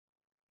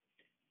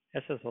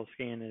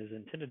SSLScan is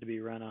intended to be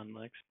run on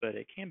Linux, but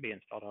it can be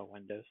installed on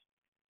Windows.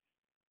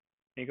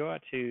 When you go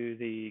out to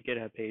the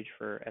GitHub page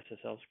for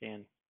SSLScan,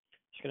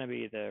 it's going to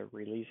be the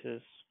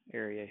releases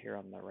area here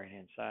on the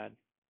right-hand side,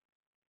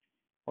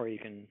 or you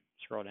can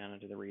scroll down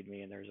into the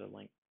README and there's a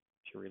link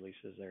to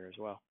releases there as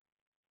well.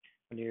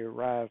 When you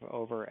arrive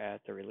over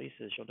at the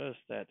releases, you'll notice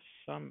that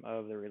some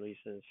of the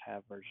releases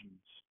have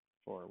versions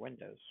for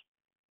Windows.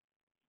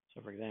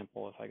 So for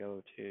example, if I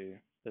go to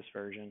this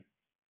version,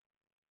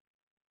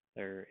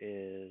 there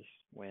is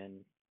Win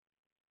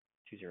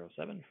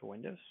 207 for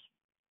Windows.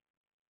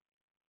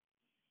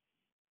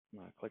 I'm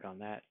going to click on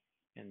that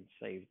and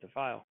save the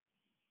file.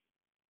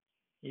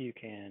 You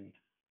can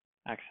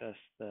access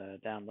the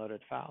downloaded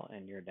file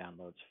in your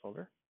downloads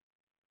folder.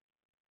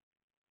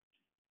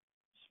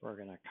 So we're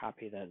going to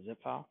copy that zip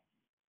file.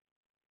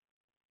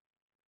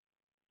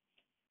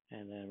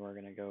 And then we're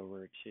going to go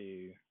over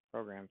to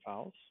Program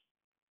Files,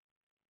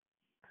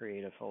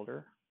 create a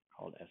folder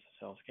called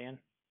SSLScan.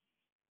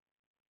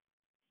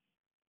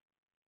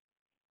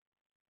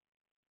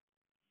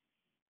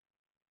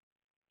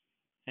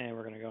 And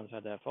we're going to go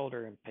inside that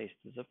folder and paste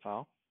the zip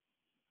file.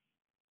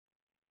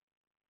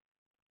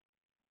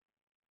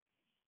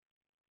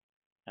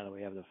 Now that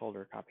we have the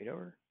folder copied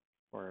over,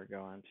 we're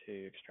going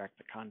to extract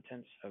the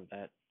contents of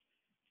that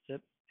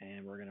zip,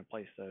 and we're going to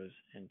place those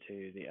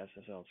into the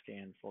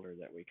SSLScan folder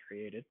that we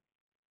created.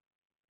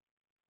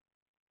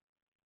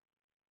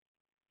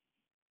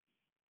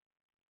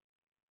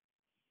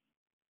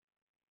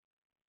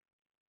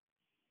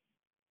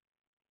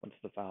 Once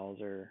the files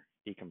are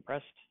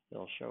decompressed,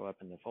 they'll show up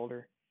in the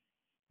folder,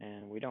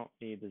 and we don't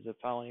need the zip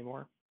file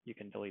anymore. You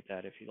can delete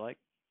that if you like.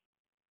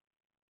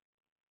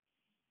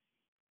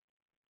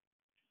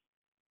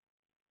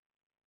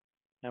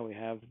 Now we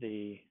have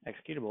the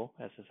executable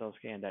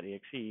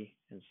SSLScan.exe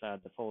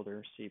inside the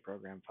folder C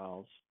Program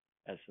Files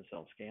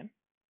SSLScan,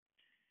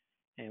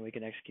 and we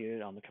can execute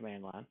it on the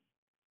command line.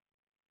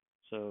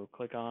 So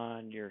click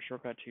on your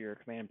shortcut to your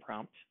command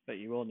prompt, but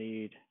you will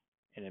need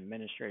an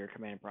administrator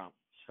command prompt.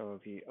 So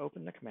if you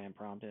open the command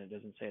prompt and it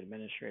doesn't say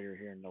administrator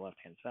here on the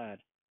left-hand side,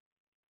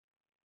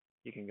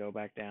 you can go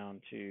back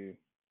down to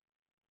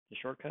the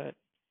shortcut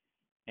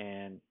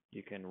and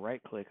you can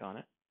right-click on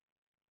it.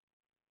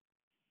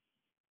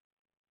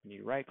 When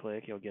you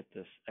right-click, you'll get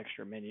this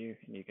extra menu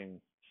and you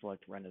can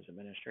select Run as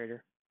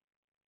Administrator.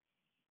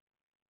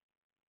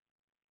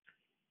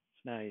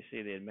 So now you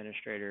see the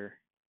administrator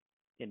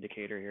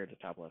indicator here at the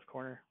top left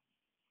corner.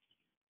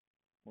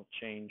 We'll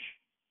change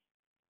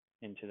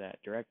into that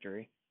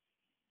directory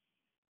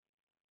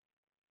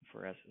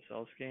for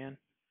SSLScan,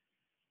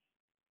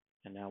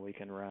 and now we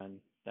can run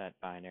that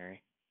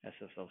binary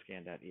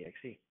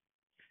SSLScan.exe,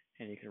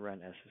 and you can run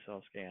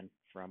SSLScan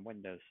from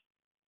Windows.